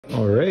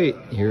All right,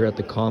 here at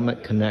the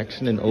Comet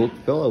Connection in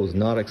Oakville, I was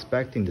not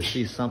expecting to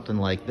see something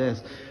like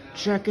this.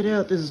 Check it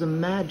out, this is a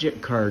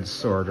magic card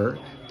sorter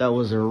that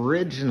was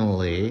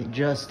originally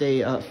just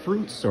a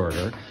fruit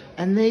sorter,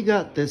 and they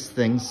got this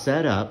thing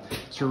set up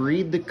to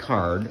read the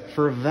card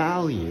for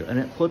value, and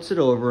it puts it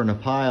over in a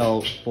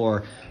pile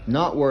for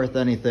not worth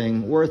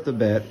anything, worth a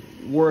bit,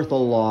 worth a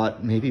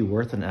lot, maybe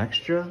worth an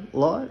extra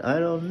lot, I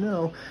don't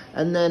know,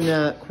 and then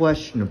a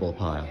questionable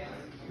pile.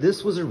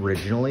 This was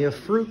originally a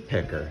fruit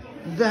picker.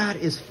 That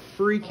is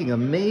freaking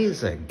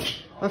amazing.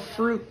 A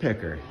fruit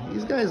picker.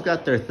 These guys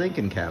got their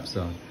thinking caps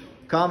on.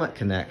 Comet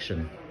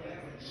Connection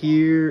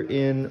here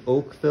in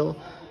Oakville,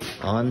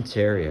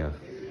 Ontario.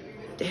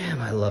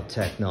 Damn, I love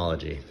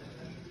technology.